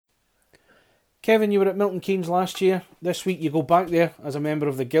Kevin, you were at Milton Keynes last year. This week you go back there as a member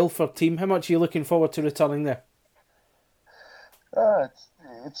of the Guildford team. How much are you looking forward to returning there?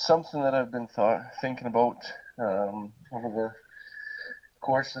 It's something that I've been thinking about over the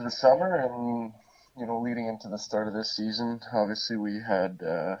course of the summer, and leading into the start of this season. Obviously, we had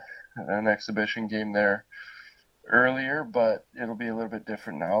an exhibition game there earlier, but it'll be a little bit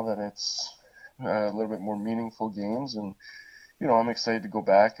different now that it's a little bit more meaningful games. And I'm excited to go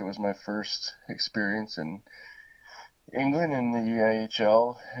back. It was my first experience in England in the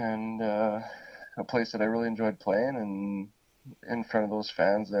EIHL, and a place that I really enjoyed playing, and in front of those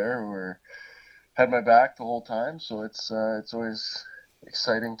fans there who had my back the whole time. So it's always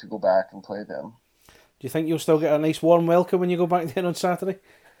exciting to go back and play them. Do you think you'll still get a nice warm welcome when you go back there on Saturday?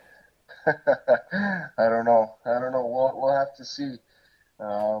 I don't know. We'll have to see.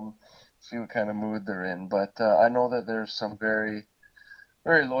 See what kind of mood they're in. But I know that there's some very,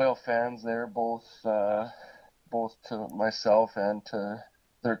 very loyal fans there, both to myself and to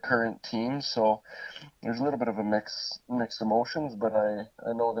their current team. So there's a little bit of a mixed emotions. But I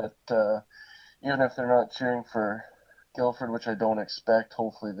know that even if they're not cheering for Guildford, which I don't expect,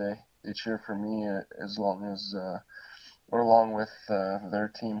 hopefully they cheer for me as long as or along with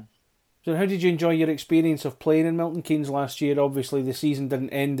their team. So how did you enjoy your experience of playing in Milton Keynes last year? Obviously the season didn't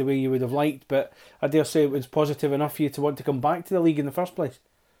end the way you would have liked, but I dare say it was positive enough for you to want to come back to the league in the first place.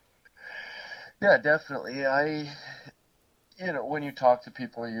 Yeah, definitely. When you talk to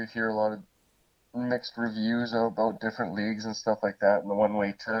people, you hear a lot of mixed reviews about different leagues and stuff like that. And the one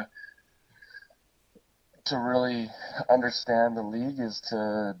way to really understand the league is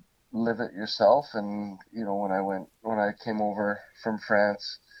to live it yourself. And when I came over from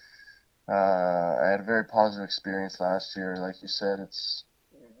France, I had a very positive experience last year. Like you said,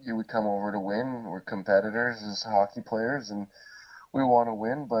 you would come over to win. We're competitors as hockey players, and we want to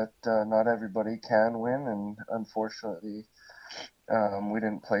win, but not everybody can win. And unfortunately, we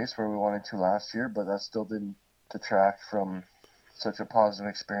didn't place where we wanted to last year, but that still didn't detract from such a positive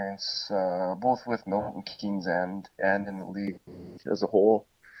experience, both with Milton Keynes and in the league as a whole.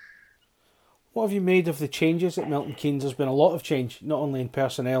 What have you made of the changes at Milton Keynes? There's been a lot of change, not only in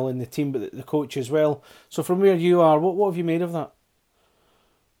personnel in the team, but the coach as well. So from where you are, what have you made of that?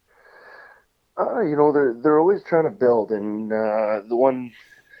 They're always trying to build, and the one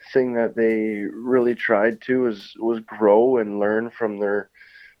thing that they really tried to was grow and learn from their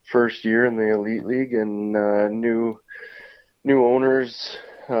first year in the elite league, and new owners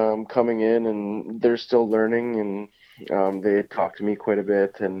coming in, and they're still learning, and they talk to me quite a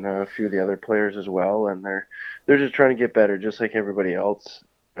bit, and a few of the other players as well, and they're just trying to get better, just like everybody else.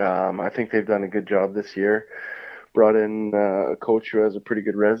 I think they've done a good job this year. Brought in a coach who has a pretty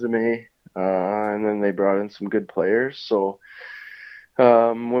good resume, and then they brought in some good players. So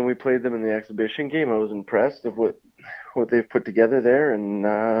when we played them in the exhibition game, I was impressed of what they've put together there, and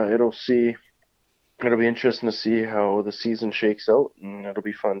it'll be interesting to see how the season shakes out, and it'll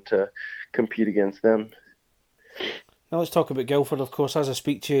be fun to compete against them. Now let's talk about Guildford, of course. As I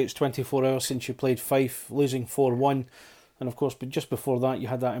speak to you, it's 24 hours since you played Fife, losing 4-1. And of course, but just before that, you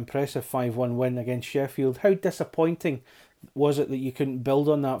had that impressive 5-1 win against Sheffield. How disappointing was it that you couldn't build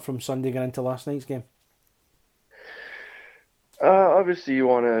on that from Sunday going into last night's game? Obviously, you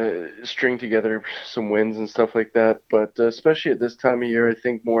want to string together some wins and stuff like that, but especially at this time of year, I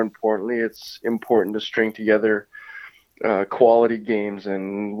think more importantly, it's important to string together quality games,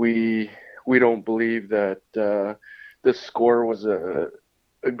 and we don't believe that the score was a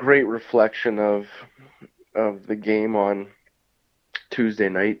great reflection of the game on Tuesday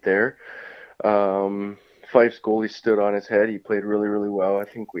night there. Fife's goalie stood on his head. He played really, really well. I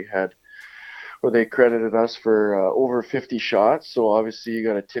think they credited us for over 50 shots. So obviously you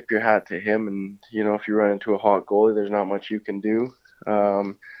got to tip your hat to him. And, if you run into a hot goalie, there's not much you can do.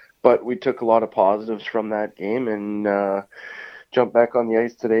 But we took a lot of positives from that game, and jumped back on the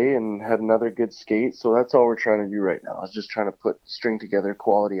ice today and had another good skate. So that's all we're trying to do right now, is just trying to string together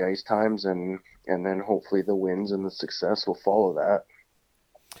quality ice times, and then hopefully the wins and the success will follow that.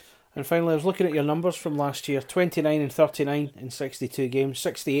 And finally, I was looking at your numbers from last year, 29 and 39 in 62 games,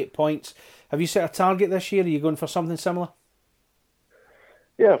 68 points. Have you set a target this year? Are you going for something similar?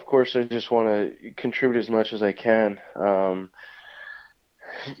 Yeah, of course. I just want to contribute as much as I can.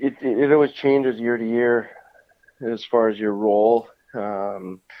 It always changes year to year as far as your role.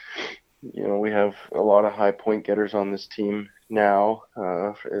 We have a lot of high point getters on this team now,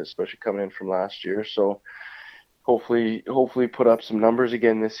 especially coming in from last year. So hopefully put up some numbers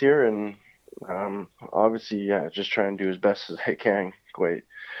again this year, and obviously, yeah, just try and do as best as I can. Quite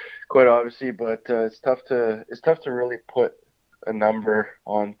obviously, but it's tough to really put a number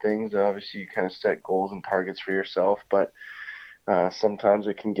on things. Obviously, you kind of set goals and targets for yourself, but sometimes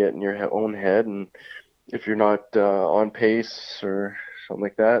it can get in your own head, and if you're not on pace or something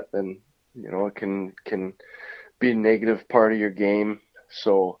like that, then it can be a negative part of your game.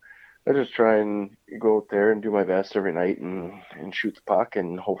 So I just try and go out there and do my best every night and shoot the puck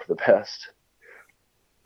and hope for the best.